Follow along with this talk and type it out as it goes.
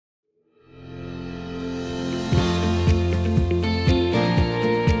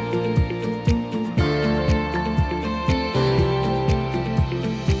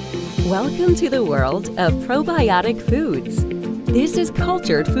Welcome to the world of probiotic foods. This is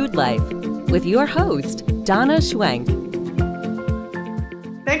Cultured Food Life with your host, Donna Schwenk.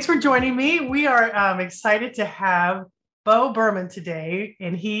 Thanks for joining me. We are excited to have Beau Berman today,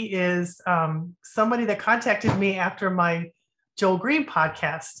 and he is somebody that contacted me after my Joel Green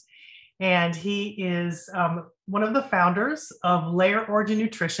podcast. And he is one of the founders of Layer Origin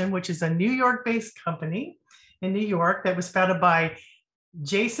Nutrition, which is a New York-based company in New York that was founded by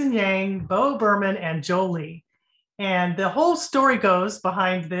Jason Yang, Beau Berman, and Joel Lee. And the whole story goes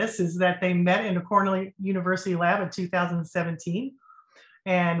behind this is that they met in a Cornell University lab in 2017.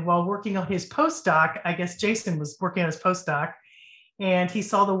 And while working on his postdoc, I guess Jason was working on his postdoc, and he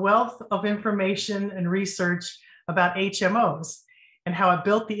saw the wealth of information and research about HMOs and how it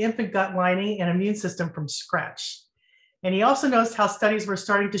built the infant gut lining and immune system from scratch. And he also noticed how studies were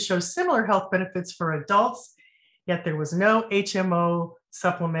starting to show similar health benefits for adults, yet there was no HMO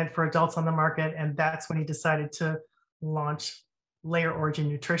supplement for adults on the market. And that's when he decided to launch Layer Origin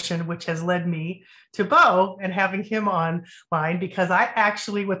Nutrition, which has led me to Beau and having him online, because I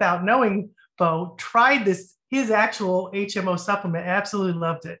actually, without knowing Beau, tried his actual HMO supplement. Absolutely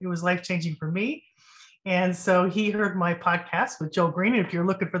loved it. It was life-changing for me. And so he heard my podcast with Joel Green. And if you're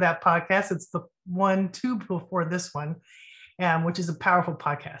looking for that podcast, it's the 2 before this one, which is a powerful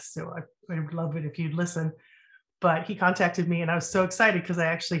podcast. So I would love it if you'd listen. But he contacted me and I was so excited because I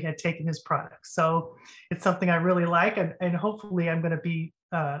actually had taken his product. So it's something I really like. And hopefully I'm going to be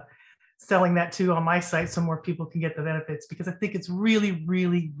selling that too on my site so more people can get the benefits, because I think it's really,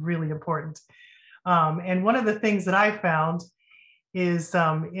 really, really important. And one of the things that I found is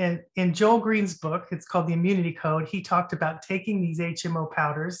in Joel Green's book, it's called The Immunity Code. He talked about taking these HMO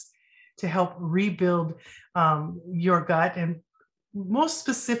powders to help rebuild your gut. And most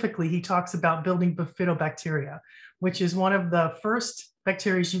specifically, he talks about building Bifidobacterium, which is one of the first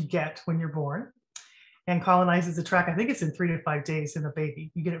bacteria you get when you're born and colonizes the tract. I think it's in 3 to 5 days in a baby.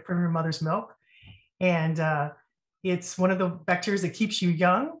 You get it from your mother's milk. And it's one of the bacteria that keeps you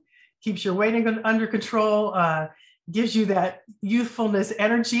young, keeps your weight under control, gives you that youthfulness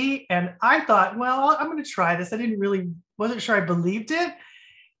energy. And I thought, well, I'm going to try this. Wasn't sure I believed it.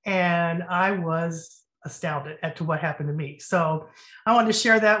 And I was astounded as to what happened to me. So I wanted to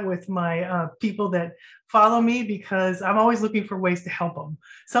share that with my people that follow me, because I'm always looking for ways to help them.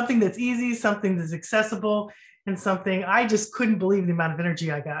 Something that's easy, something that's accessible, and something I just couldn't believe the amount of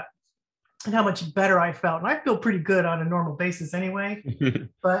energy I got and how much better I felt. And I feel pretty good on a normal basis anyway,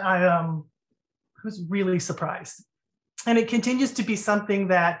 but I was really surprised. And it continues to be something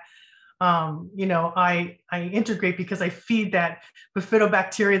that I integrate, because I feed that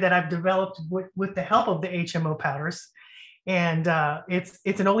Bifidobacteria that I've developed with the help of the HMO powders. And it's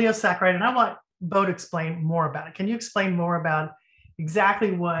an oligosaccharides. And I want Beau to explain more about it. Can you explain more about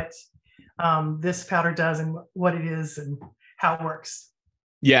exactly what this powder does and what it is and how it works?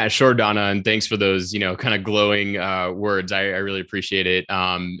 Yeah, sure, Donna. And thanks for those, kind of glowing words. I really appreciate it.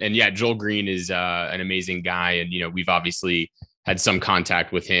 And yeah, Joel Green is an amazing guy. And, we've obviously had some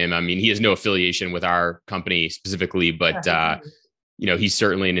contact with him. I mean, he has no affiliation with our company specifically, but, he's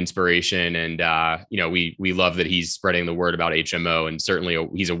certainly an inspiration. And, we love that he's spreading the word about HMO, and certainly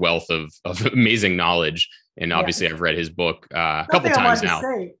he's a wealth of amazing knowledge. And obviously I've read his book a couple times now.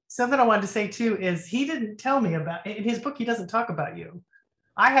 Something I wanted to say too, is he didn't tell me about, in his book, he doesn't talk about you.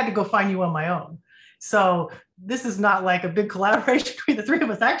 I had to go find you on my own. So this is not like a big collaboration between the three of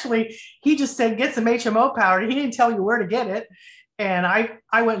us. Actually, he just said, get some HMO powder. He didn't tell you where to get it. And I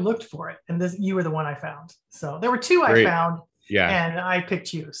went and looked for it. And you were the one I found. So there were 2 I found. Yeah. And I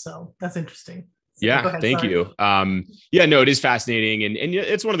picked you. So that's interesting. So yeah. Ahead, thank you. It is fascinating. And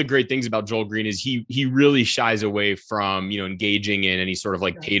it's one of the great things about Joel Green is he really shies away from, engaging in any sort of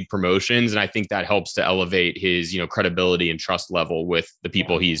like paid promotions. And I think that helps to elevate his, credibility and trust level with the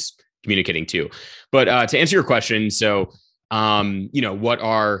people he's communicating to. But to answer your question, so, what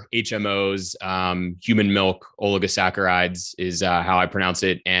are HMOs? Human milk oligosaccharides is how I pronounce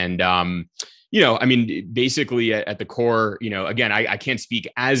it. And, basically at the core, again, I can't speak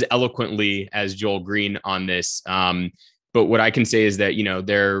as eloquently as Joel Green on this. But what I can say is that,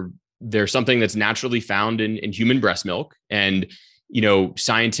 they're something that's naturally found in human breast milk. And,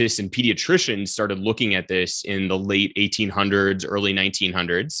 scientists and pediatricians started looking at this in the late 1800s, early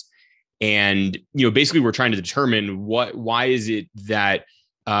 1900s. And, basically we're trying to determine why is it that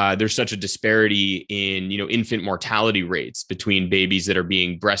there's such a disparity in, infant mortality rates between babies that are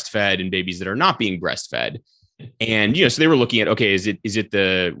being breastfed and babies that are not being breastfed. And, so they were looking at, okay, is it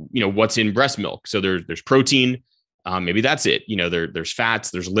the, what's in breast milk? So there's protein, maybe that's it. There's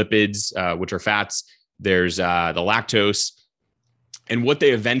fats, there's lipids, which are fats. There's the lactose. And what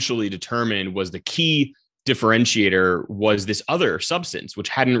they eventually determined was the key differentiator was this other substance, which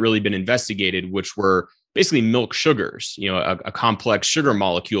hadn't really been investigated, which were basically milk sugars, a complex sugar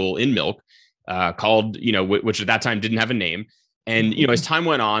molecule in milk called, which at that time didn't have a name. And, as time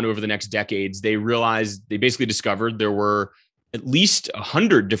went on over the next decades, they basically discovered there were at least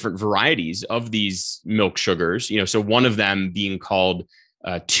 100 different varieties of these milk sugars, so one of them being called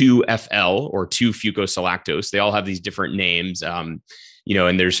 2FL or 2-fucosyllactose. They all have these different names, and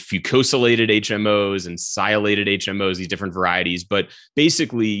there's fucosylated HMOs and sialylated HMOs, these different varieties, but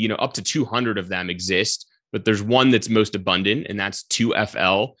basically, up to 200 of them exist, but there's one that's most abundant, and that's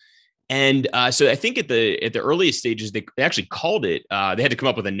 2FL. And so I think at the earliest stages, they actually called it, they had to come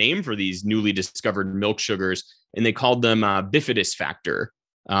up with a name for these newly discovered milk sugars, and they called them bifidus factor,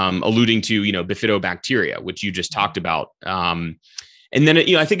 alluding to, bifidobacteria, which you just talked about. And then,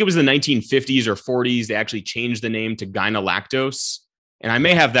 I think it was the 1950s or 40s, they actually changed the name to gynolactose. And I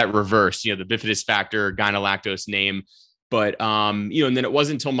may have that reversed, the bifidus factor, gynolactose name. But, and then it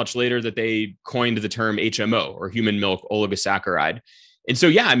wasn't until much later that they coined the term HMO, or human milk oligosaccharidide. And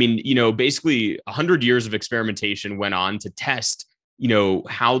so, basically 100 years of experimentation went on to test,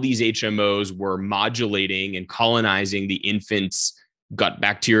 how these HMOs were modulating and colonizing the infant's gut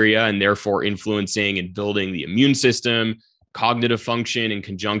bacteria, and therefore influencing and building the immune system, cognitive function in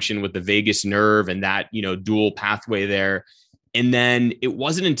conjunction with the vagus nerve and that, dual pathway there. And then it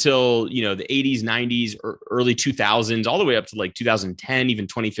wasn't until, the 80s, 90s, or early 2000s, all the way up to like 2010, even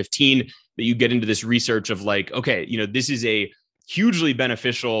 2015, that you get into this research of like, okay, this is a hugely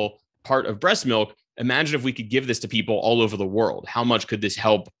beneficial part of breast milk. Imagine if we could give this to people all over the world. How much could this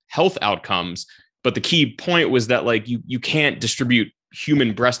help health outcomes? But the key point was that like you can't distribute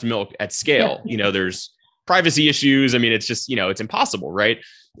human breast milk at scale. There's privacy issues. I mean, it's just, it's impossible, right?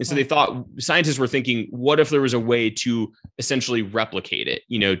 And so they thought, scientists were thinking, what if there was a way to essentially replicate it,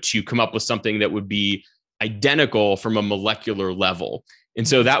 to come up with something that would be identical from a molecular level. And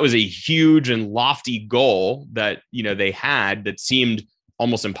so that was a huge and lofty goal that, they had that seemed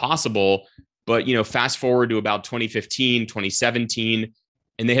almost impossible. But, fast forward to about 2015, 2017,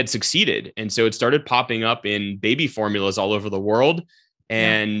 and they had succeeded. And so it started popping up in baby formulas all over the world.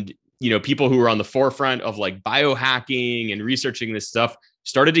 And, people who were on the forefront of like biohacking and researching this stuff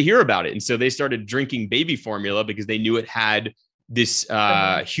started to hear about it. And so they started drinking baby formula because they knew it had this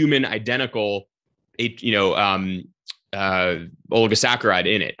human identical, oligosaccharide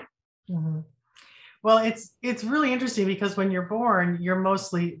in it. Mm-hmm. Well, it's really interesting because when you're born, you're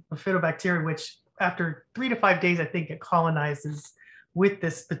mostly Bifidobacterium, which after 3 to 5 days, I think it colonizes with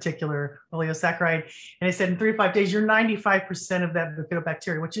this particular oligosaccharide. And I said in 3 to 5 days, you're 95% of that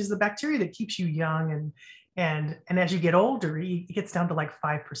Bifidobacterium, which is the bacteria that keeps you young. And as you get older, it gets down to like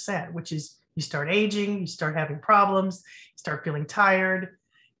 5%, which is you start aging, you start having problems, you start feeling tired.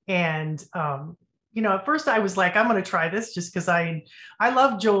 And, at first I was like, I'm going to try this just because I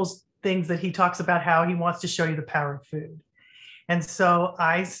love Joel's things that he talks about how he wants to show you the power of food. And so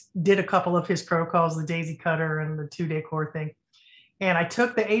I did a couple of his protocols, the daisy cutter and the 2-day core thing. And I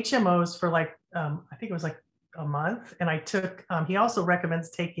took the HMOs for like, I think it was like a month. And I took, he also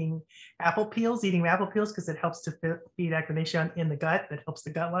recommends taking apple peels, eating apple peels, because it helps to feed actination in the gut. That helps the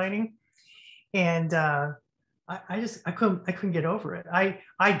gut lining. And I couldn't get over it.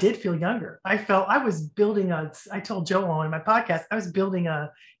 I did feel younger. I was building I told Joe on my podcast, I was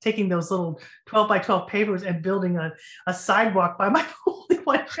taking those little 12 by 12 papers and building a sidewalk by my pool.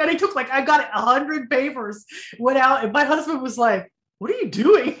 And I took I got 100 papers, went out, and my husband was like, what are you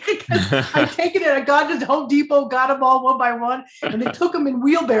doing? Because I'd taken it, I got to Home Depot, got them all one by one, and they took them in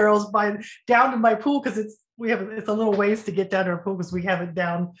wheelbarrows down to my pool because it's a little ways to get down to our pool because we have it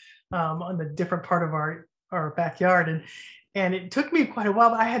down on the different part of our backyard. And it took me quite a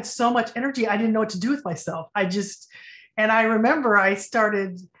while, but I had so much energy, I didn't know what to do with myself. And I remember I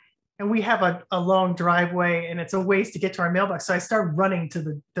started, and we have a long driveway and it's a ways to get to our mailbox. So I started running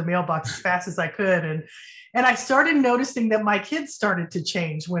to the mailbox as fast as I could. And I started noticing that my kids started to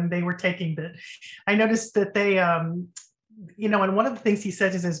change when they were taking it. I noticed that they, and one of the things he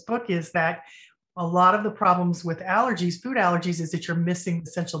says in his book is that a lot of the problems with allergies, food allergies, is that you're missing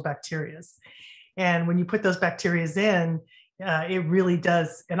essential bacteria. And when you put those bacteria in, it really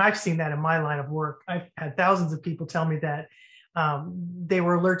does. And I've seen that in my line of work. I've had thousands of people tell me that they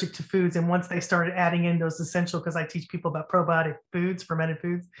were allergic to foods. And once they started adding in those essential, because I teach people about probiotic foods, fermented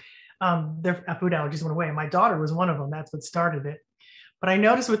foods, their food allergies went away. And my daughter was one of them. That's what started it. But I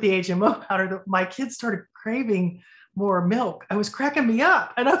noticed with the HMO powder that my kids started craving more milk. I was cracking me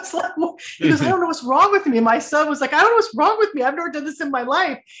up. And I was like, well, he goes, I don't know what's wrong with me. And my son was like, I don't know what's wrong with me. I've never done this in my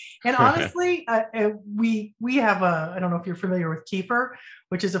life. And honestly, we have I don't know if you're familiar with kefir,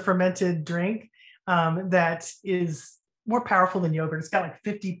 which is a fermented drink that is more powerful than yogurt. It's got like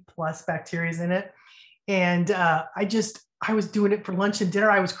 50 plus bacteria in it. And I was doing it for lunch and dinner.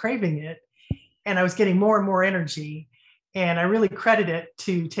 I was craving it and I was getting more and more energy. And I really credit it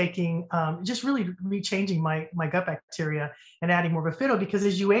to taking, just really rechanging my gut bacteria and adding more Bifido, because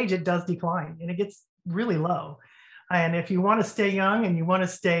as you age, it does decline and it gets really low. And if you want to stay young and you want to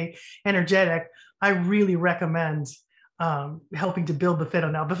stay energetic, I really recommend helping to build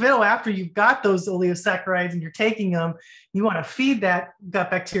Bifido. Now, Bifido, after you've got those oligosaccharides and you're taking them, you want to feed that gut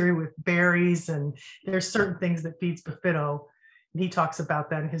bacteria with berries. And there's certain things that feeds Bifido. And he talks about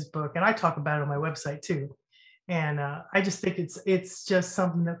that in his book. And I talk about it on my website too. And I just think it's just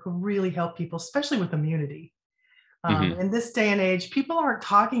something that could really help people, especially with immunity. In this day and age, people aren't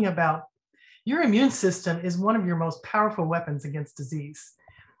talking about your immune system is one of your most powerful weapons against disease.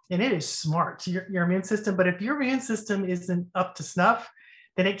 And it is smart, your immune system. But if your immune system isn't up to snuff,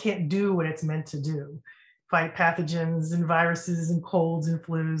 then it can't do what it's meant to do. Fight pathogens and viruses and colds and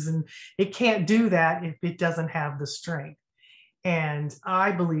flus. And it can't do that if it doesn't have the strength. And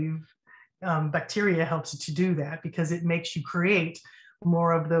I believe bacteria helps to do that because it makes you create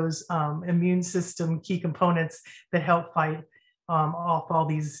more of those immune system key components that help fight off all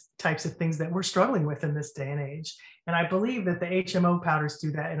these types of things that we're struggling with in this day and age. And I believe that the HMO powders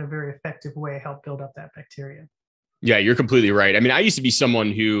do that in a very effective way, help build up that bacteria. Yeah, you're completely right. I mean, I used to be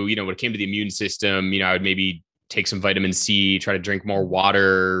someone who, when it came to the immune system, I would maybe take some vitamin C, try to drink more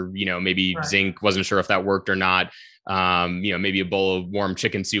water, maybe zinc, wasn't sure if that worked or not. Maybe a bowl of warm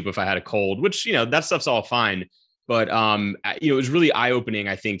chicken soup if I had a cold, which, that stuff's all fine. But, it was really eye-opening,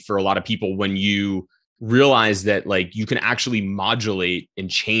 I think, for a lot of people when you realize that like you can actually modulate and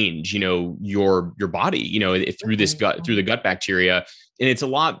change, your body, through the gut bacteria. And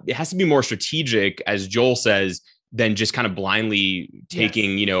it has to be more strategic, as Joel says, than just kind of blindly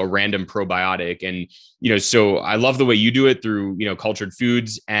taking, a random probiotic. And, so I love the way you do it through, cultured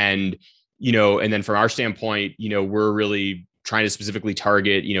foods. And, and then from our standpoint, we're really trying to specifically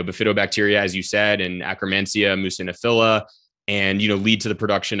target, Bifidobacteria, as you said, and Akkermansia muciniphila, and, lead to the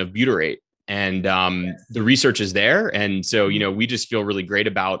production of butyrate. And the research is there. And so, we just feel really great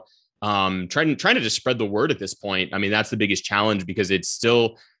about trying to just spread the word at this point. I mean, that's the biggest challenge because it's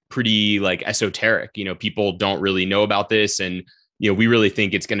still pretty like esoteric. People don't really know about this. And, we really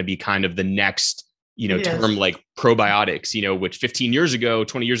think it's going to be kind of the next, term like probiotics, which 15 years ago,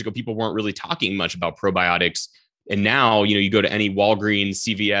 20 years ago, people weren't really talking much about probiotics. And now, you go to any Walgreens,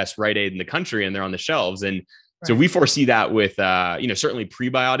 CVS, Rite Aid in the country, and they're on the shelves. And so we foresee that with, certainly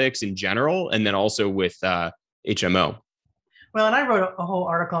prebiotics in general, and then also with HMO. Well, and I wrote a whole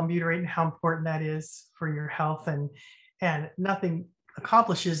article on butyrate and how important that is for your health, and nothing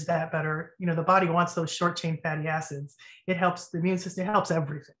accomplishes that better. The body wants those short chain fatty acids. It helps the immune system. It helps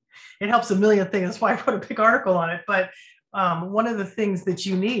everything. It helps a million things. That's why I wrote a big article on it. But one of the things that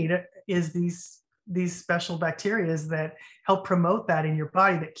you need is these special bacteria that help promote that in your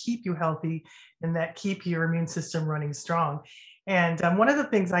body, that keep you healthy and that keep your immune system running strong. And one of the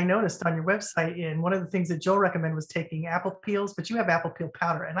things I noticed on your website, and one of the things that Joel recommended, was taking apple peels, but you have apple peel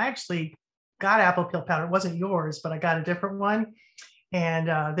powder. And I actually got apple peel powder. It wasn't yours, but I got a different one.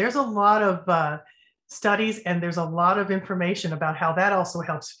 And there's a lot of studies and there's a lot of information about how that also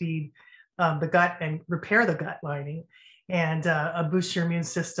helps feed the gut and repair the gut lining and boost your immune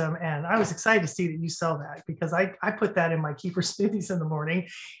system. And I was excited to see that you sell that, because I put that in my kefir smoothies in the morning,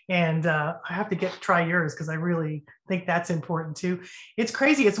 and I have to try yours because I really think that's important too. It's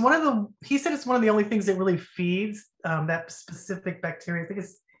crazy. It's he said it's one of the only things that really feeds that specific bacteria. I think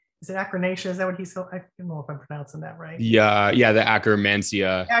is it Akkermansia? Is that what he said? I don't know if I'm pronouncing that right. Yeah, the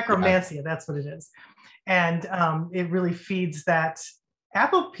Akkermansia. Akkermansia, that's what it is. And it really feeds that.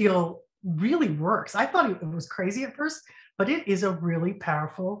 Apple peel really works. I thought it was crazy at first, but it is a really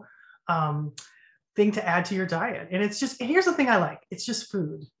powerful thing to add to your diet. And here's the thing I like. It's just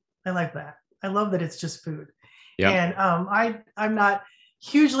food. I like that. I love that it's just food. Yeah. And I'm not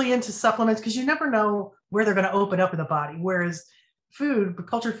hugely into supplements because you never know where they're going to open up in the body. Whereas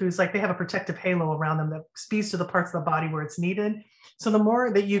cultured foods, like they have a protective halo around them that speaks to the parts of the body where it's needed. So the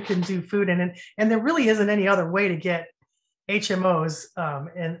more that you can do food and there really isn't any other way to get HMOs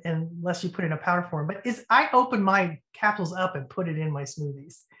unless you put it in a powder form. But I open my capsules up and put it in my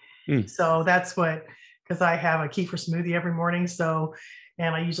smoothies. So that's because I have a kefir smoothie every morning.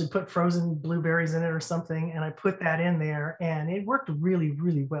 And I usually put frozen blueberries in it or something, and I put that in there, and it worked really,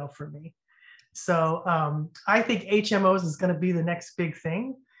 really well for me. So I think HMOs is going to be the next big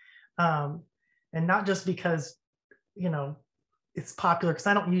thing. And not just because, it's popular, because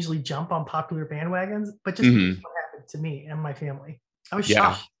I don't usually jump on popular bandwagons, but just because what happened to me and my family. I was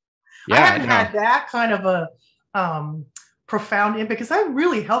shocked. I haven't had that kind of a profound impact, because I'm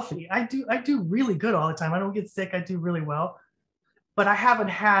really healthy. I do really good all the time. I don't get sick. I do really well, but I haven't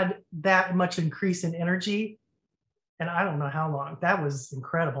had that much increase in energy. And I don't know how long. That was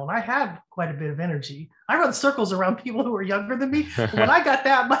incredible. And I had quite a bit of energy. I run circles around people who are younger than me. But when I got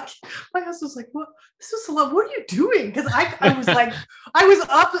that, my husband was like, "What? This is a lot. What are you doing?" Because I was like, I was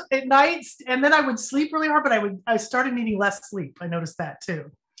up at night, and then I would sleep really hard, but I started needing less sleep. I noticed that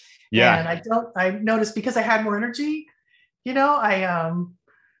too. Yeah. And I noticed, because I had more energy, I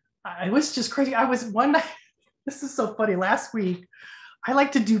was just crazy. I was one night, this is so funny. Last week, I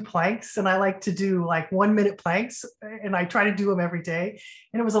like to do planks, and I like to do like 1-minute planks, and I try to do them every day.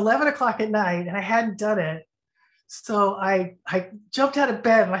 And it was 11 o'clock at night, and I hadn't done it. So I jumped out of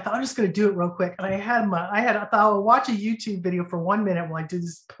bed, and I thought, I'm just going to do it real quick. And I thought I'll watch a YouTube video for 1 minute while I do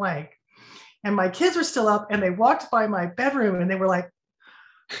this plank. And my kids were still up, and they walked by my bedroom, and they were like,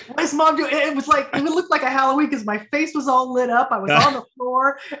 "What is mom doing?" It looked like a Halloween, because my face was all lit up. I was on the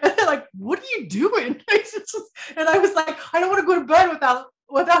floor, and they're like, "What are you doing?" And I was like, "I don't want to go to bed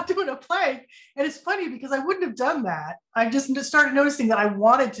without doing a plank." And it's funny, because I wouldn't have done that. I just started noticing that I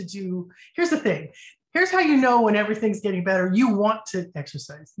wanted to do. Here's the thing. Here's how you know when everything's getting better. You want to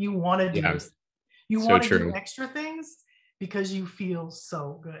exercise. You want to do this. You want to do extra things, because you feel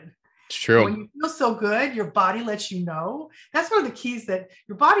so good. It's true. When you feel so good, your body lets you know. That's one of the keys, that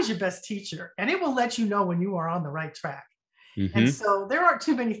your body's your best teacher, and it will let you know when you are on the right track. And so there aren't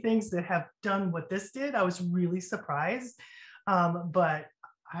too many things that have done what this did. I was really surprised. But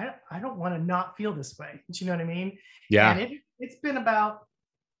I don't want to not feel this way. Do you know what I mean? Yeah. And it's been about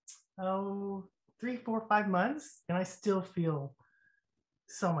 3, 4, 5 months, and I still feel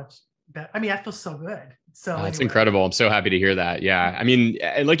so much better. I mean, I feel so good. So That's incredible. I'm so happy to hear that. Yeah. I mean,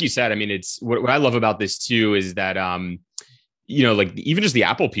 and like you said, I mean, it's what I love about this too, is that, like even just the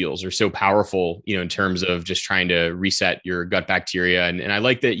apple peels are so powerful, in terms of just trying to reset your gut bacteria. And I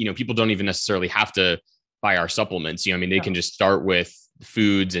like that, people don't even necessarily have to buy our supplements. I mean, they can just start with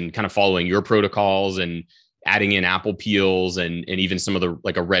foods and kind of following your protocols and adding in apple peels and even some of the,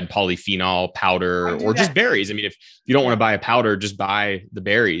 like a red polyphenol powder, or just berries. I mean, if you don't want to buy a powder, just buy the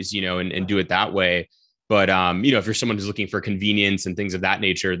berries, and do it that way. But, if you're someone who's looking for convenience and things of that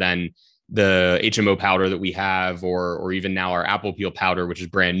nature, then the HMO powder that we have, or even now our apple peel powder, which is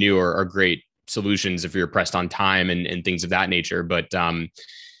brand new, are great solutions if you're pressed on time and things of that nature. But,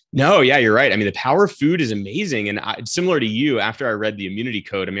 no, yeah, you're right. I mean, the power of food is amazing. And similar to you, after I read the immunity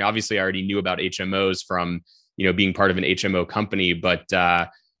code, I mean, obviously I already knew about HMOs from, being part of an HMO company, but,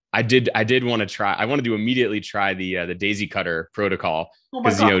 I did want to try. I wanted to immediately try the daisy cutter protocol. Oh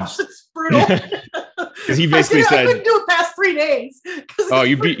my gosh, it's brutal. Because he basically said, I couldn't do it past 3 days. Oh,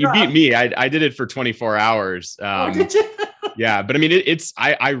 you beat me. I did it for 24 hours. Did you? Yeah, but I mean,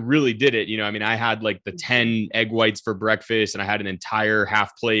 I really did it. I mean, I had like the 10 egg whites for breakfast, and I had an entire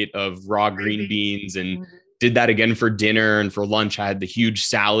half plate of raw green beans, and did that again for dinner. And for lunch, I had the huge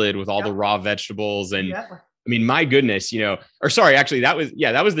salad with all the raw vegetables. And I mean, my goodness, or sorry, actually that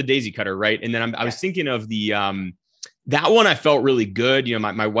was the daisy cutter. Right. And then I was thinking of the, that one I felt really good.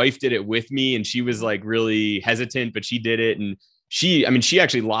 My wife did it with me, and she was like really hesitant, but she did it. And she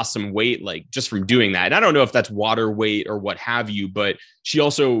actually lost some weight, like just from doing that. And I don't know if that's water weight or what have you, but she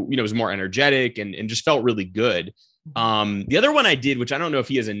also, was more energetic and just felt really good. The other one I did, which I don't know if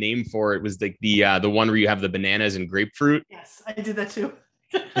he has a name for it, was like the one where you have the bananas and grapefruit. Yes, I did that too.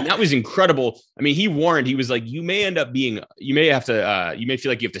 And that was incredible. I mean, he was like, you may feel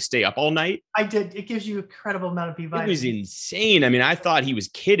like you have to stay up all night. I did. It gives you an incredible amount of B vitamins. It was insane. I mean, I thought he was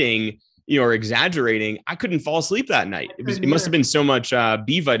kidding, or exaggerating. I couldn't fall asleep that night. It must have been so much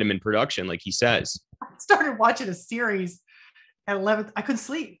B vitamin production, like he says. I started watching a series at 11. I couldn't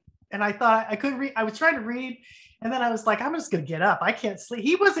sleep. And I thought I couldn't read. I was trying to read. And then I was like, I'm just going to get up. I can't sleep.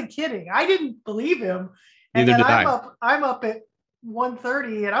 He wasn't kidding. I didn't believe him. And Neither then did I. I'm up at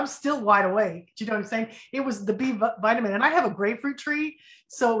 1:30 and I'm still wide awake. Do you know what I'm saying? It was the B vitamin, and I have a grapefruit tree,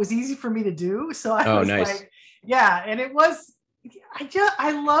 so it was easy for me to do. So I was nice. like, yeah. And it was,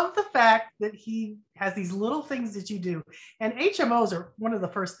 I love the fact that he has these little things that you do. And HMOs are one of the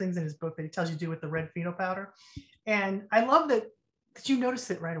first things in his book that he tells you to do with the red pheno powder. And I love that you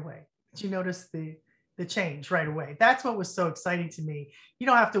notice it right away, that you notice the change right away. That's what was so exciting to me. You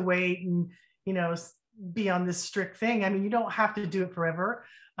don't have to wait and, be on this strict thing. I mean, you don't have to do it forever,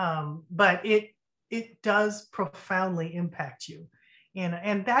 but it does profoundly impact you.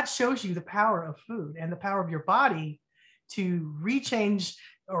 And that shows you the power of food and the power of your body to rechange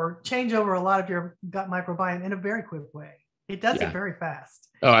or change over a lot of your gut microbiome in a very quick way. It does it very fast.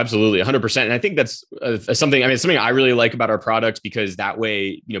 Oh, absolutely. 100%. And I think that's something, I mean, it's something I really like about our products, because that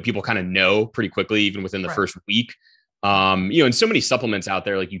way, people kind of know pretty quickly, even within the first week. And so many supplements out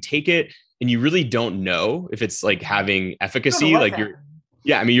there, like you take it and you really don't know if it's like having efficacy. Like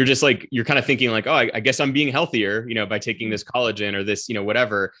you're just like, you're kind of thinking like, oh, I guess I'm being healthier, by taking this collagen or this,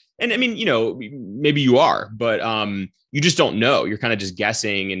 whatever. And I mean, maybe you are, but you just don't know. You're kind of just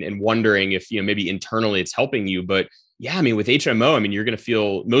guessing and wondering if, maybe internally it's helping you. But yeah, I mean, with HMO, I mean, you're going to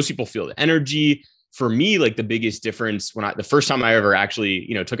feel, most people feel the energy. For me, like the biggest difference the first time I ever actually,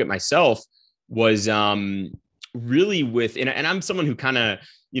 took it myself was really with, and I'm someone who kind of,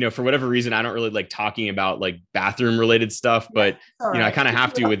 for whatever reason, I don't really like talking about like bathroom related stuff, but, I kind of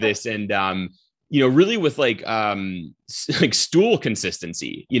have to with this. And, really with like stool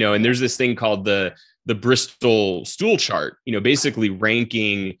consistency, and there's this thing called the Bristol stool chart, basically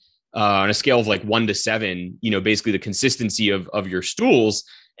ranking on a scale of like 1 to 7, basically the consistency of your stools,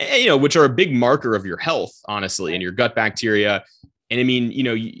 which are a big marker of your health, honestly, and your gut bacteria. And I mean,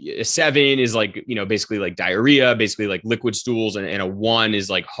 a 7 is like, basically like diarrhea, basically like liquid stools, and a 1 is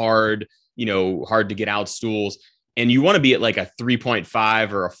like hard, hard to get out stools. And you want to be at like a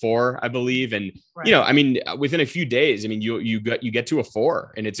 3.5 or a 4, I believe. And, I mean, within a few days, I mean, you get to a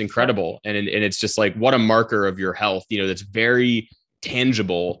 4, and it's incredible. And it's just like, what a marker of your health, that's very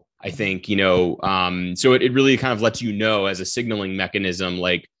tangible, I think, so it really kind of lets you know as a signaling mechanism,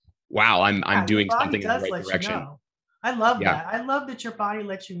 like, wow, I'm doing something in the right direction. I love that. I love that your body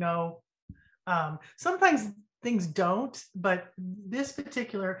lets you know. Sometimes things don't, but this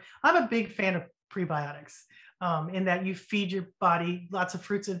particular, I'm a big fan of prebiotics, in that you feed your body lots of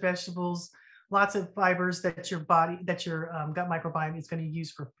fruits and vegetables, lots of fibers that your gut microbiome is going to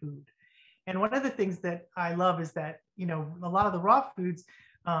use for food. And one of the things that I love is that, a lot of the raw foods,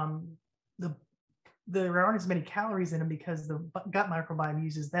 there aren't as many calories in them because the gut microbiome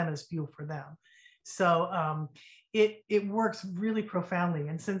uses them as fuel for them. So it works really profoundly.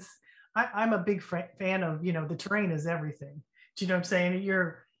 And since I'm a big fan of, the terrain is everything. Do you know what I'm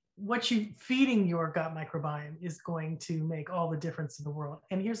saying? What you feeding your gut microbiome is going to make all the difference in the world.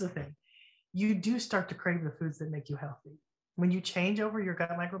 And here's the thing, you do start to crave the foods that make you healthy. When you change over your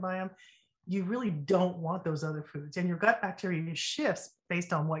gut microbiome, you really don't want those other foods, and your gut bacteria shifts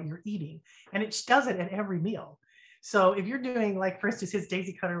based on what you're eating, and it does it at every meal. So if you're doing, like, for instance, his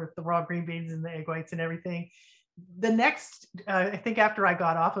daisy cutter with the raw green beans and the egg whites and everything, the next, I think after I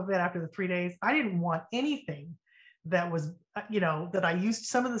got off of it, after the 3 days, I didn't want anything that was, that I used.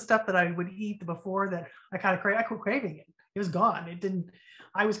 Some of the stuff that I would eat before that I kind of I quit craving it. It was gone.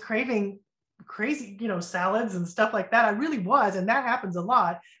 I was craving crazy, salads and stuff like that. I really was. And that happens a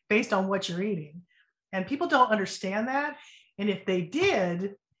lot based on what you're eating. And people don't understand that. And if they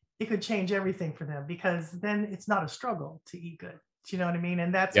did, it could change everything for them, because then it's not a struggle to eat good. Do you know what I mean?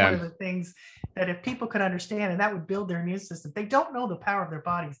 And that's one of the things that if people could understand, and that would build their immune system. They don't know the power of their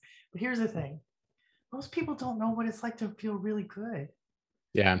bodies. But here's the thing. Most people don't know what it's like to feel really good.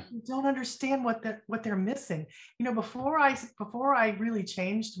 Yeah. You don't understand what they're missing. Before I really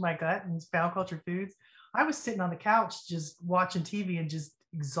changed my gut and found cultured foods, I was sitting on the couch just watching TV and just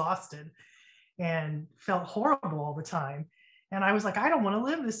exhausted and felt horrible all the time. And I was like, I don't want to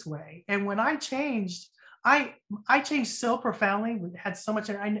live this way. And when I changed, I changed so profoundly, had so much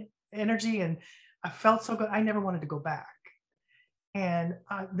energy, and I felt so good. I never wanted to go back. And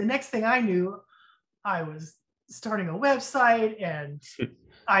the next thing I knew, I was starting a website, and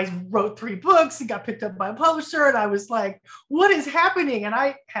I wrote 3 books and got picked up by a publisher. And I was like, what is happening? And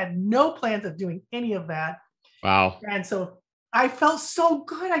I had no plans of doing any of that. Wow. And so I felt so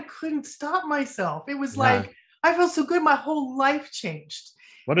good. I couldn't stop myself. It was like, I felt so good. My whole life changed.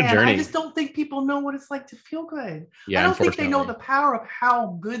 What a journey. I just don't think people know what it's like to feel good. Yeah, I don't think they know the power of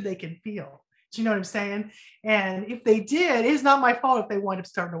how good they can feel. Do you know what I'm saying? And if they did, it's not my fault if they wind up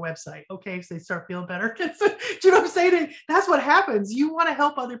starting a website. Okay, if they start feeling better. Do you know what I'm saying? That's what happens. You want to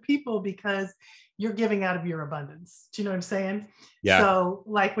help other people because you're giving out of your abundance. Do you know what I'm saying? Yeah. So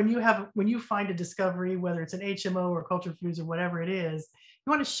like when you find a discovery, whether it's an HMO or cultured foods or whatever it is, you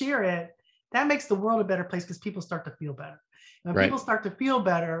want to share it. That makes the world a better place because people start to feel better. And when people start to feel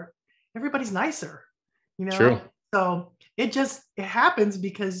better, everybody's nicer. True. So it happens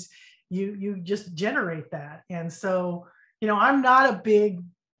because you just generate that. And so, I'm not a big,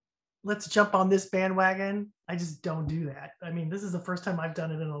 let's jump on this bandwagon. I just don't do that. I mean, this is the first time I've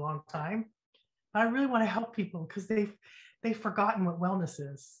done it in a long time. I really want to help people because they've forgotten what wellness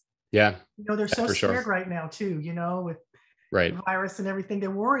is. Yeah. They're so scared right now too, with Right. the virus and everything.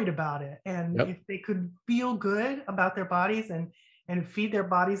 They're worried about it. And Yep. if they could feel good about their bodies and feed their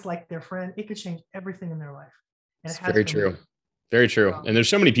bodies like their friend, it could change everything in their life. And It's it has very for true. me. Very true. So, And there's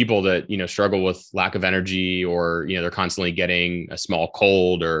so many people that, struggle with lack of energy, or, they're constantly getting a small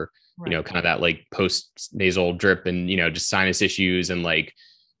cold, or, right. kind of that like post nasal drip, and, just sinus issues, and like,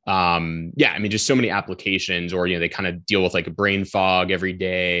 yeah, I mean, just so many applications, or, they kind of deal with like a brain fog every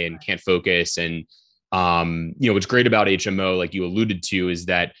day and can't focus. And, what's great about HMO, like you alluded to, is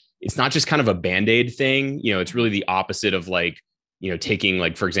that it's not just kind of a Band-Aid thing. It's really the opposite of like, taking,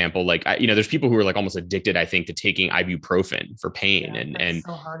 like, for example, like, there's people who are like almost addicted, I think, to taking ibuprofen for pain, Yeah, and that's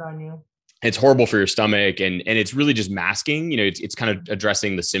so hard on you. it's horrible for your stomach, and it's really just masking, it's kind of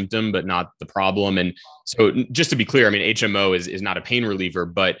addressing the symptom, but not the problem. And so, just to be clear, I mean, HMO is not a pain reliever,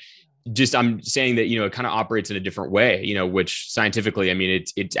 but just, I'm saying that, it kind of operates in a different way, which scientifically, I mean,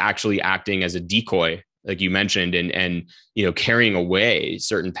 it's actually acting as a decoy, like you mentioned, and carrying away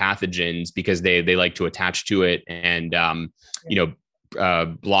certain pathogens because they like to attach to it, and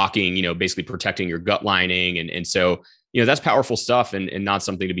blocking, basically protecting your gut lining, and so, that's powerful stuff, and not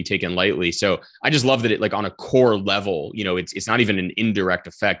something to be taken lightly. So I just love that it, like, on a core level, it's not even an indirect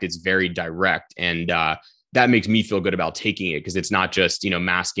effect, it's very direct, and that makes me feel good about taking it, because it's not just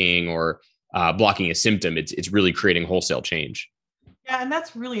masking or blocking a symptom. It's really creating wholesale change. Yeah, and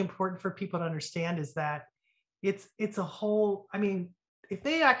that's really important for people to understand, is that it's a whole, I mean, if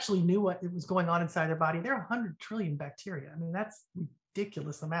they actually knew what was going on inside their body, there are 100 trillion bacteria. I mean, that's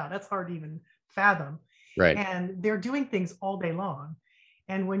ridiculous amount. That's hard to even fathom. Right. And they're doing things all day long.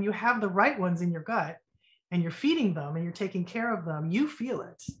 And when you have the right ones in your gut and you're feeding them and you're taking care of them, you feel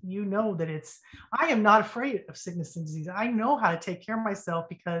it. You know that I am not afraid of sickness and disease. I know how to take care of myself,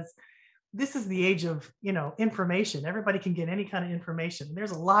 because this is the age of, information. Everybody can get any kind of information.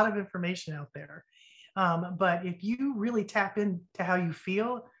 There's a lot of information out there. But if you really tap into how you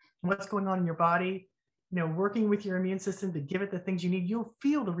feel, what's going on in your body, working with your immune system to give it the things you need, you'll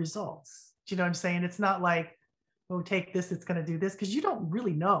feel the results. Do you know what I'm saying? It's not like, oh, take this, it's going to do this, because you don't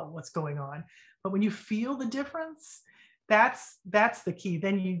really know what's going on. But when you feel the difference, that's the key.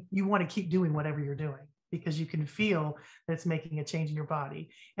 Then you want to keep doing whatever you're doing, because you can feel that it's making a change in your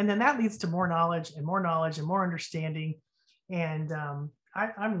body. And then that leads to more knowledge and more understanding. And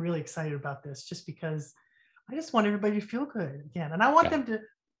I'm really excited about this, just because I just want everybody to feel good again. And I want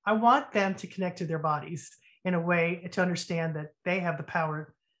them to connect to their bodies in a way to understand that they have the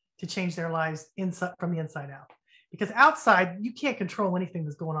power to change their lives inside, from the inside out. Because outside, you can't control anything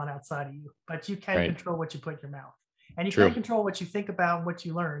that's going on outside of you, but you can control what you put in your mouth, and you can control what you think about and what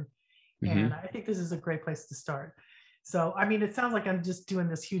you learn. Mm-hmm. And I think this is a great place to start. So, I mean, it sounds like I'm just doing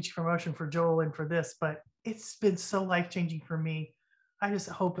this huge promotion for Joel and for this, but it's been so life-changing for me. I just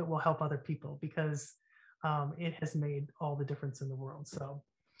hope it will help other people, because it has made all the difference in the world. So,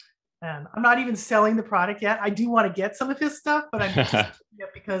 and I'm not even selling the product yet. I do want to get some of his stuff, but I'm just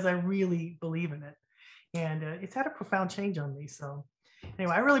because I really believe in it. And it's had a profound change on me. So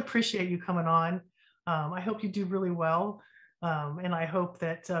anyway, I really appreciate you coming on. I hope you do really well. And I hope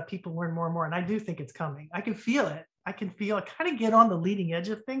that people learn more and more. And I do think it's coming. I can feel it. I kind of get on the leading edge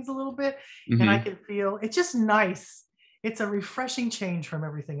of things a little bit. Mm-hmm. And I can feel it's just nice. It's a refreshing change from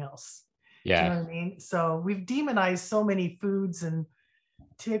everything else. Yeah. Do you know what I mean? So we've demonized so many foods and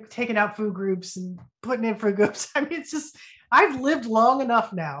taking out food groups and putting in food groups. I mean, it's just, I've lived long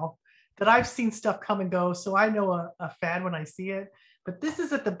enough now that I've seen stuff come and go. So I know a fad when I see it, but this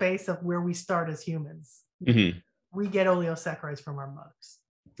is at the base of where we start as humans. Mm-hmm. We get oligosaccharides from our mothers.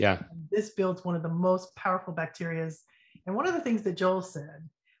 Yeah. And this builds one of the most powerful bacteria. And one of the things that Joel said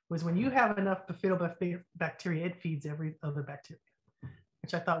was, when you have enough bifidobacteria, it feeds every other bacteria,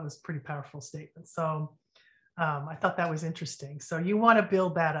 which I thought was a pretty powerful statement. So I thought that was interesting. So you want to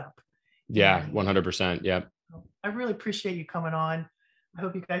build that up. Yeah, 100%. Yeah. I really appreciate you coming on. I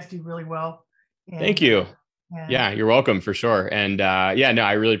hope you guys do really well. And, thank you. Yeah, you're welcome, for sure. And yeah, no,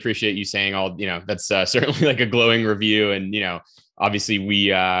 I really appreciate you saying all, that's certainly like a glowing review. And, obviously we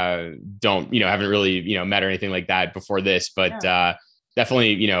don't, haven't really, met or anything like that before this, but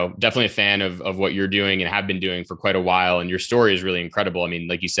definitely a fan of what you're doing and have been doing for quite a while. And your story is really incredible. I mean,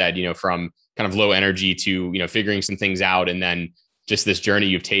 like you said, from kind of low energy to, figuring some things out. And then just this journey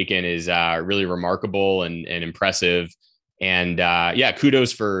you've taken is really remarkable and impressive. And yeah,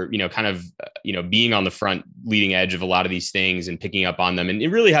 kudos for, kind of, being on the front leading edge of a lot of these things and picking up on them, and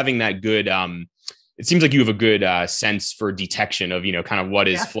really having that good, it seems like you have a good sense for detection of, kind of what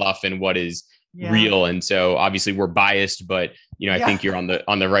is fluff and what is real. And so obviously we're biased, but, I think you're on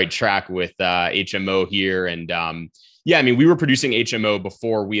the right track with HMO here. And yeah, I mean, we were producing HMO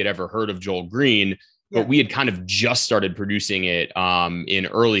before we had ever heard of Joel Green. but we had kind of just started producing it in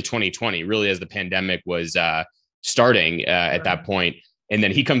early 2020, really as the pandemic was starting at that point. And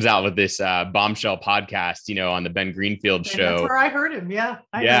then he comes out with this bombshell podcast, you know, on the Ben Greenfield show. That's where I heard him. Yeah.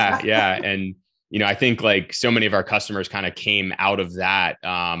 Yeah. And, you know, I think like so many of our customers kind of came out of that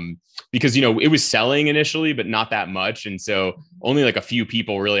because, you know, it was selling initially, but not that much. And so only like a few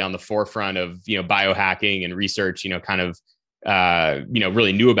people really on the forefront of, you know, biohacking and research, you know, kind of, you know,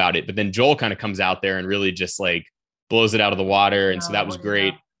 really knew about it. But then Joel kind of comes out there and really just like blows it out of the water. And so that was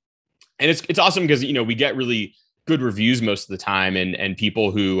great. And it's awesome because, you know, we get really good reviews most of the time, and people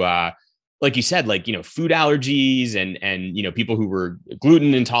who like you said, like, you know, food allergies and you know, people who were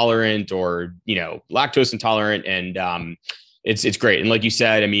gluten intolerant or, you know, lactose intolerant, and it's great. And like you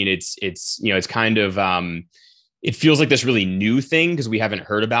said, I mean, it's you know, it's kind of it feels like this really new thing because we haven't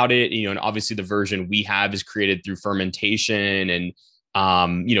heard about it, you know, and obviously the version we have is created through fermentation,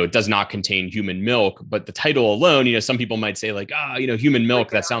 and you know, it does not contain human milk. But the title alone, you know, some people might say like, you know, human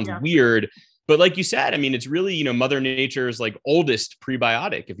milk, that sounds weird. But like you said, I mean, it's really, you know, Mother Nature's like oldest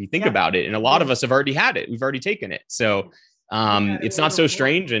prebiotic, if you think about it. And a lot of us have already had it. We've already taken it. So it's not so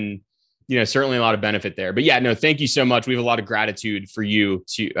strange, and, you know, certainly a lot of benefit there. But yeah, no, thank you so much. We have a lot of gratitude for you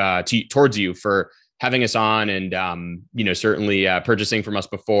towards you for having us on, and, you know, certainly purchasing from us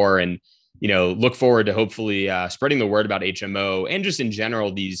before, and, you know, look forward to hopefully spreading the word about HMO and just in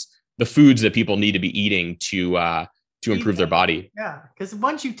general, the foods that people need to be eating to improve their body. Yeah. Because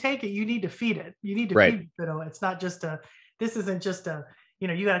once you take it, you need to feed it. You need to feed it. It's not just this isn't just you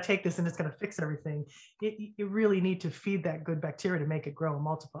know, you got to take this and it's going to fix everything. You really need to feed that good bacteria to make it grow and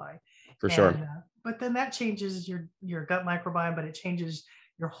multiply. For sure. But then that changes your gut microbiome, but it changes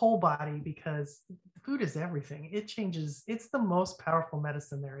your whole body because food is everything. It changes. It's the most powerful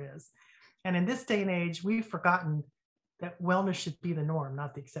medicine there is. And in this day and age, we've forgotten that wellness should be the norm,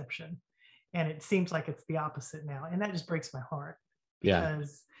 not the exception. And it seems like it's the opposite now. And that just breaks my heart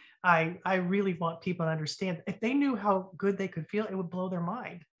because I really want people to understand if they knew how good they could feel, it would blow their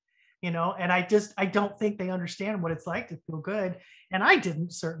mind, you know? And I don't think they understand what it's like to feel good. And I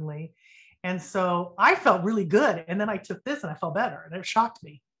didn't, certainly. And so I felt really good. And then I took this and I felt better, and it shocked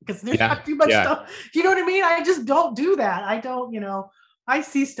me because there's not too much stuff. You know what I mean? I just don't do that. I don't, you know, I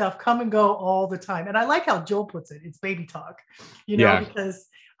see stuff come and go all the time. And I like how Joel puts it. It's baby talk, you know, because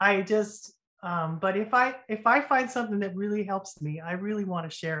I just, but if I find something that really helps me, I really want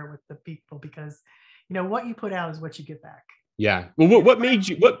to share it with the people because, you know, what you put out is what you get back. Yeah. Well, what made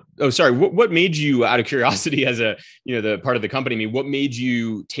you, what made you, out of curiosity, as a, you know, the part of the company, I mean, what made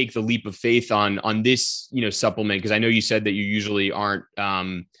you take the leap of faith on this, you know, supplement? Because I know you said that you usually aren't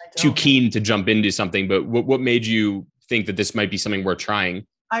too keen to jump into something, but what made you think that this might be something worth trying?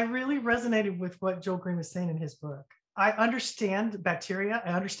 I really resonated with what Joel Green was saying in his book. I understand bacteria.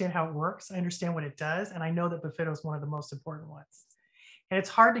 I understand how it works. I understand what it does. And I know that Bifido is one of the most important ones. And it's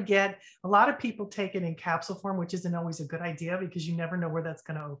hard to get. A lot of people take it in capsule form, which isn't always a good idea because you never know where that's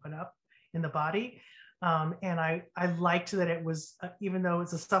going to open up in the body. And I liked that it was, even though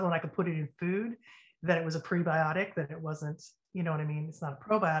it's a supplement, I could put it in food, that it was a prebiotic, that it wasn't, you know what I mean? It's not a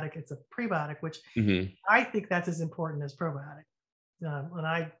probiotic, it's a prebiotic, which I think that's as important as probiotic. When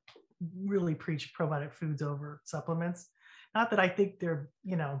I really preach probiotic foods over supplements. Not that I think they're,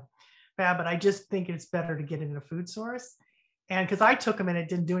 you know, bad, but I just think it's better to get it in a food source. And because I took them and it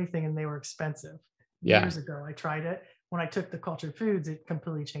didn't do anything and they were expensive. Years ago, I tried it. When I took the cultured foods, it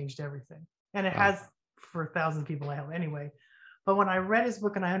completely changed everything. And it has for 1,000 people I have anyway. But when I read his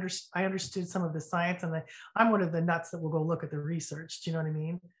book and I understood some of the science, and I'm one of the nuts that will go look at the research. Do you know what I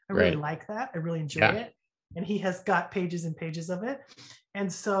mean? I really like that. I really enjoy it. And he has got pages and pages of it. And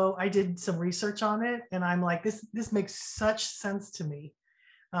so I did some research on it and I'm like, this makes such sense to me.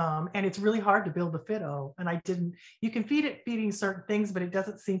 And it's really hard to build a Bifido. And you can feed it feeding certain things, but it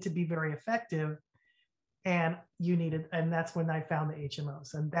doesn't seem to be very effective. And and that's when I found the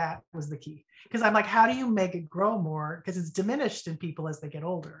HMOs. And that was the key. Because I'm like, how do you make it grow more? Because it's diminished in people as they get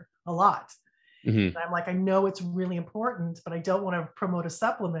older, a lot. And I'm like, I know it's really important, but I don't want to promote a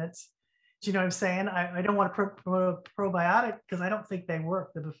supplement. Do you know what I'm saying? I don't want to promote a probiotic because I don't think they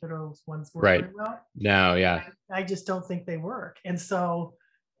work. The Bifido ones work very well. No, I just don't think they work. And so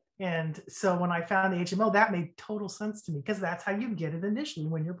when I found the HMO, that made total sense to me because that's how you get it initially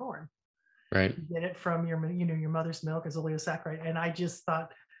when you're born. Right. You get it from your mother's milk as oligosaccharides. And I just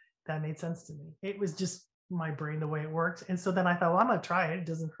thought that made sense to me. It was just my brain, the way it worked. And so then I thought, well, I'm going to try it. It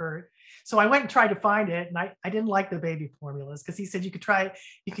doesn't hurt. So I went and tried to find it. And I didn't like the baby formulas because he said you could try it.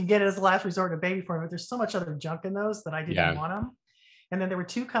 You can get it as a last resort, a baby formula. But there's so much other junk in those that I didn't want them. And then there were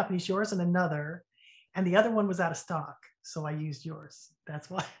two companies, yours and another. and the other one was out of stock. So I used yours. That's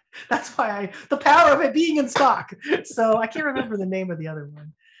why the power of it being in stock. So I can't remember the name of the other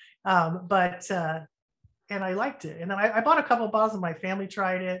one. And I liked it. And then I bought a couple of bottles and my family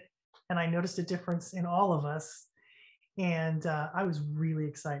tried it, and I noticed a difference in all of us. And I was really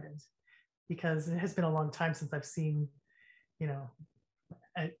excited because it has been a long time since I've seen,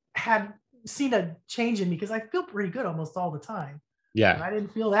 I had seen a change in me, because I feel pretty good almost all the time. Yeah. And I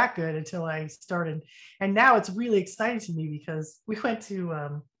didn't feel that good until I started. And now it's really exciting to me because I went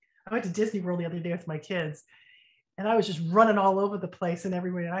to Disney World the other day with my kids, and I was just running all over the place and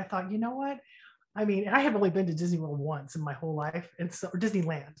everywhere. And I thought, you know what? I mean, I have only been to Disney World once in my whole life. Or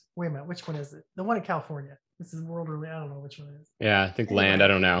Disneyland. Wait a minute, which one is it? The one in California. This is World Really, I don't know which one it is. Yeah, I think Land, I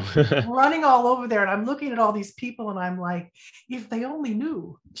don't know. Running all over there, and I'm looking at all these people, and I'm like, if they only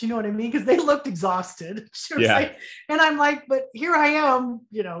knew. Do you know what I mean? Because they looked exhausted. Yeah. And I'm like, but here I am,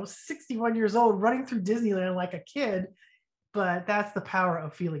 61 years old, running through Disneyland like a kid. But that's the power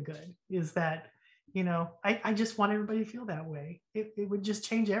of feeling good, is that, I just want everybody to feel that way. It would just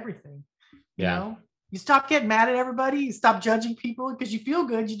change everything. You know, you stop getting mad at everybody, you stop judging people because you feel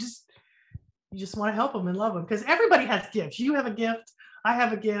good. You just want to help them and love them, because everybody has gifts. You have a gift, I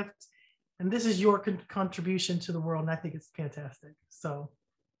have a gift, and this is your contribution to the world. And I think it's fantastic. So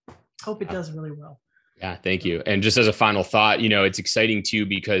hope it does really well. Yeah, thank you. And just as a final thought, it's exciting too,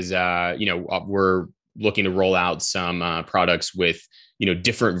 because, we're looking to roll out some products with,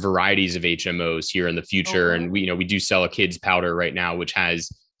 different varieties of HMOs here in the future. And we do sell a kids powder right now, which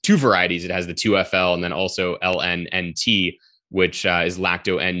has 2 varieties. It has the 2FL and then also LNNT, which is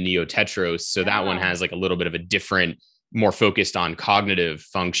lacto N neotetrose. So that one has like a little bit of a different, more focused on cognitive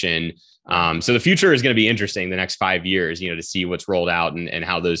function. So the future is going to be interesting the next 5 years, to see what's rolled out and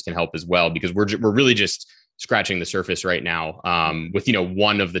how those can help as well, because we're really just scratching the surface right now with,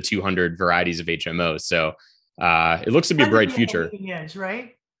 one of the 200 varieties of HMOs. So it looks to be a bright future. Edge,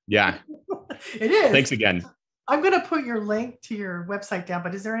 right? Yeah. It is. Thanks again. I'm going to put your link to your website down,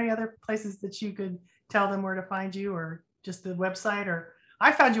 but is there any other places that you could tell them where to find you, or just the website? Or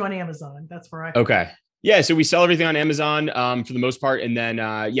I found you on Amazon. That's where I found Okay. Yeah. So we sell everything on Amazon for the most part. And then,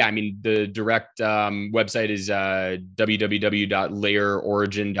 the direct website is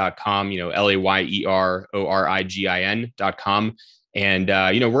www.layerorigin.com, LAYERORIGIN.com. And,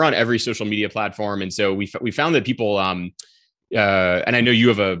 we're on every social media platform. And so we found that people, and I know you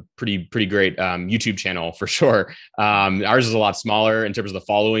have a pretty great YouTube channel for sure. Ours is a lot smaller in terms of the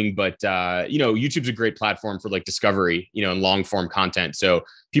following, but YouTube's a great platform for like discovery, and long form content. So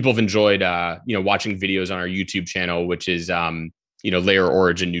people have enjoyed, watching videos on our YouTube channel, which is, Layer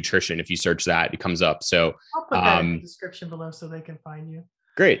Origin Nutrition. If you search that, it comes up. So I'll put that in the description below so they can find you.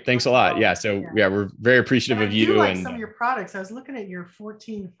 Great. Thanks a lot. Yeah. So we're very appreciative of you. And some of your products. I was looking at your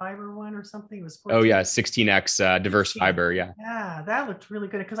 14 fiber one or something. It was 14. Oh yeah. 16X diverse fiber. Yeah. Yeah. That looked really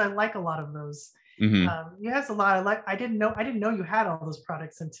good, because I like a lot of those. Mm-hmm. You has a lot. I didn't know you had all those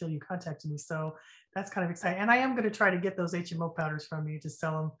products until you contacted me. So that's kind of exciting. And I am going to try to get those HMO powders from you to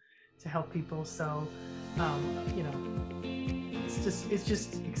sell them to help people. So, it's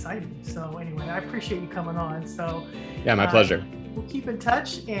just exciting. So anyway, I appreciate you coming on. So yeah, my pleasure. We'll keep in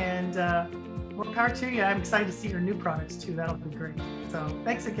touch, and more power to you. I'm excited to see your new products too. That'll be great. So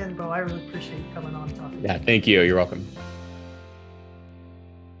thanks again, Beau. I really appreciate you coming on and talking. Yeah, thank you. You're welcome.